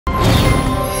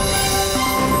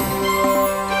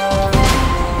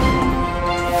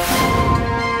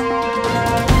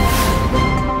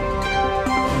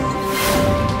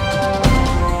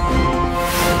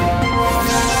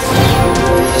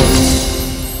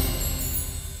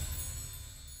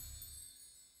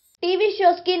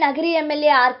Shows కి Nagari MLA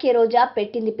RK రోజా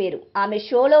పెట్టింది పేరు. ఆమె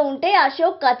షోలో ఉంటే ఆ షో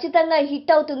ఖచ్చితంగా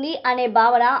హిట్ అవుతుంది అనే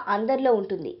భావన అందరిలో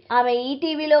ఉంటుంది. ఆమె ఈ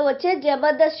టీవీలో వచ్చే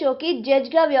జబర్దస్త్ షోకి జడ్జ్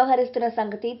గా వ్యవహరిస్తున్న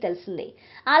సంగతి తెలిసిందే.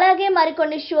 అలాగే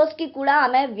మరికొన్ని షోస్ కి కూడా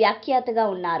ఆమె వ్యాఖ్యాతగా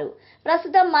ఉన్నారు.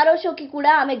 ప్రస్తుతం మరో షోకి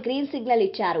కూడా ఆమె గ్రీన్ సిగ్నల్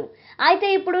ఇచ్చారు. అయితే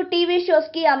ఇప్పుడు టీవీ షోస్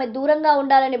కి ఆమె దూరంగా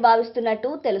ఉండాలని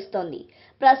భావిస్తున్నట్టు తెలుస్తోంది.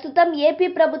 ప్రస్తుతం ఏపీ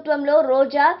ప్రభుత్వంలో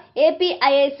రోజా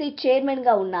ఏపీఐఐసి చైర్మన్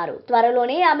గా ఉన్నారు.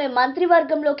 త్వరలోనే ఆమె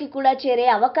మంత్రివర్గంలోకి కూడా చేరే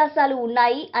అవకాశాలు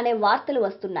ఉన్నాయి అనే వార్తలు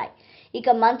వస్తున్నాయి. ఇక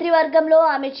మంత్రివర్గంలో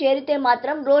ఆమె చేరితే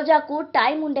మాత్రం రోజాకు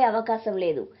టైం ఉండే అవకాశం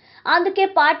లేదు. అందుకే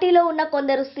పార్టీలో ఉన్న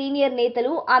కొందరు సీనియర్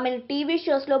నేతలు ఆమెను టీవీ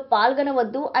షోస్ లో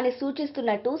పాల్గొనవద్దు అని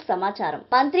సూచిస్తున్నట్టు సమాచారం.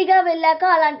 మంత్రిగా వెళ్ళాక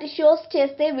అలాంటి షోస్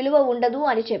చేస్తే విలువ ఉండదు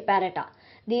అని చెప్పారట.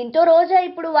 దీంతో రోజా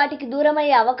ఇప్పుడు వాటికి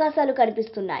దూరమయ్యే అవకాశాలు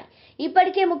కనిపిస్తున్నాయి.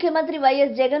 ఇప్పటికే ముఖ్యమంత్రి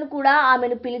వైఎస్ జగన్ కూడా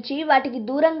ఆమెను పిలిచి వాటికి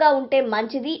దూరంగా ఉంటే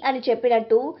మంచిది అని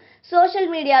చెప్పినట్టు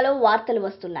సోషల్ మీడియాలో వార్తలు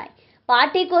వస్తున్నాయి.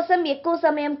 పార్టీ కోసం ఎక్కువ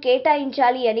సమయం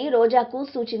కేటాయించాలి అని రోజాకు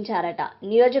సూచించారట.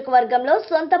 నియోజకవర్గంలో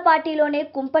సొంత పార్టీలోనే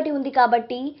కుంపటి ఉంది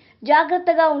కాబట్టి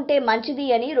జాగ్రత్తగా ఉంటే మంచిది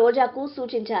అని రోజాకు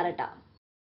సూచించారట.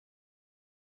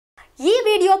 ఈ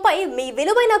వీడియోపై మీ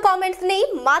విలువైన కామెంట్స్ ని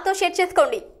మాతో షేర్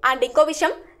చేసుకోండి. అండ్ ఇంకో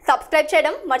విషయం, సబ్స్క్రైబ్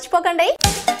చేయడం మర్చిపోకండి.